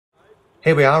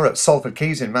Here we are at Salford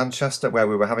Quays in Manchester, where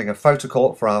we were having a photo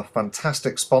call for our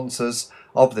fantastic sponsors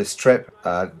of this trip,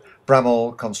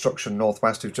 Bramall Construction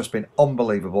Northwest, who've just been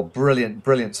unbelievable,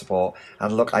 brilliant support.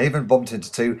 And look, I even bumped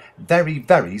into two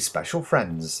very special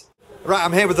friends. Right,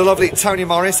 I'm here with the lovely Tony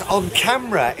Morris. On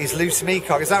camera is Lucy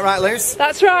Meacock. Is that right, Luce?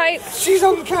 That's right. She's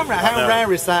on camera. How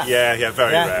rare is that? Yeah,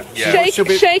 very rare. Yeah.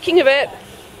 Shaking a bit.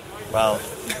 Well,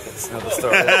 it's another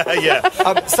story.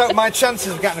 Yeah. So my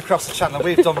chances of getting across the channel,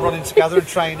 we've done running together and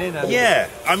training. And yeah,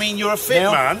 I mean, you're a fit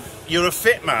man. You're a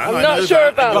fit man. I'm not sure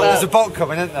about that. Well, there's a boat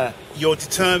coming, isn't there? You're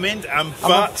determined,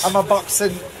 but I'm a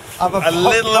boxing. I'm a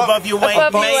little above your weight,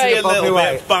 maybe a little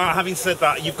bit. bit. But having said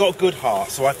that, you've got a good heart,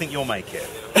 so I think you'll make it.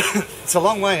 It's a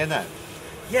long way, isn't it?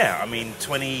 Yeah, I mean,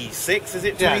 26, is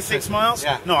it? 26 miles?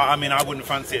 Yeah. No, I mean, I wouldn't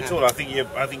fancy it at all. I think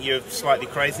you're slightly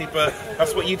crazy, but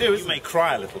that's what you do. You may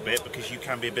cry a little bit because you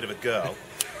can be a bit of a girl,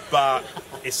 but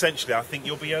essentially, I think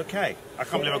you'll be okay. I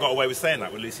can't believe I got away with saying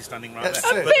that with Lucy standing right there.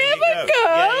 A bit of a girl?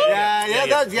 Yeah.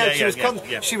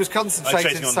 She was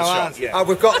concentrating so hard. Yeah.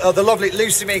 We've got the lovely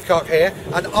Lucy Meacock here,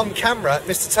 and on camera,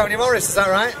 Mr. Tony Morris. Is that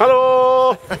right?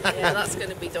 Hello. Yeah, that's going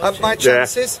to be dodgy. My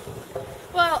chances?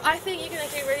 Well, I think you're going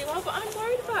to do really well, but I'm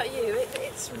worried about you.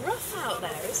 It's rough out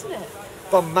there, isn't it?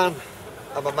 I'm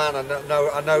a man.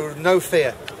 I know no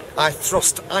fear. I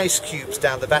thrust ice cubes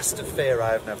down the vest of fear.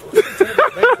 I have never.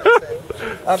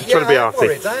 Trying to be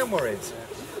arty. I am worried,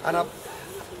 and I'm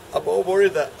more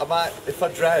worried that I might, if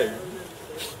I drown,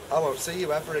 I won't see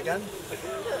you ever again.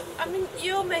 Look, I mean,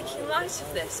 you're making light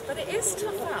of this, but it is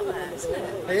tough out there, isn't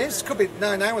it? It is. Could be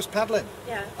 9 hours paddling.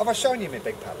 Yeah. Have I shown you my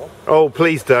big paddle? Oh,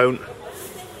 please don't.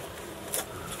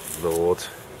 Lord.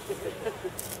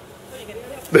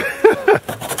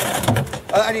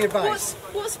 Any advice?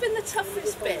 What's been the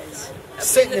toughest bit?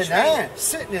 Sitting in there.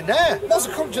 What's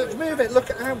the concept? Move it. Look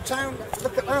at how down.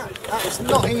 Look at that. That's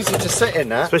not easy to sit in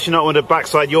there. Especially not when the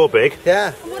backside you're big.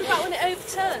 Yeah. And what about when it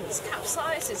overturns,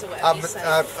 capsizes or whatever you say?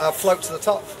 I float to the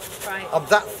top. Right. I'm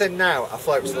that thin now. I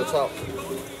float to the top.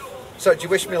 So, do you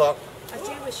wish me luck? I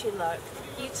do wish you luck.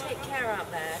 You take care out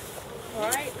there. All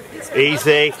right.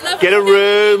 Easy. Lovely Get a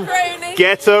room. Brony.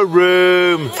 Get a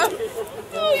room.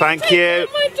 Oh, Thank take you. care,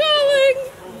 my darling.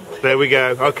 There we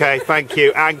go. Okay, thank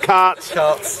you. And cut.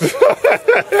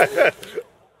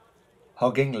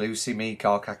 Hugging Lucy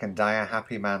Meacock, I can die a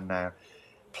happy man now.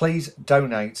 Please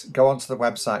donate. Go onto the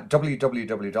website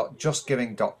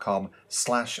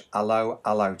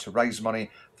www.justgiving.com/allo to raise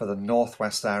money for the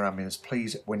Northwest Air Ambulance.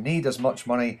 Please, we need as much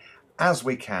money as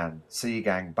we can. See you,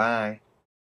 gang. Bye.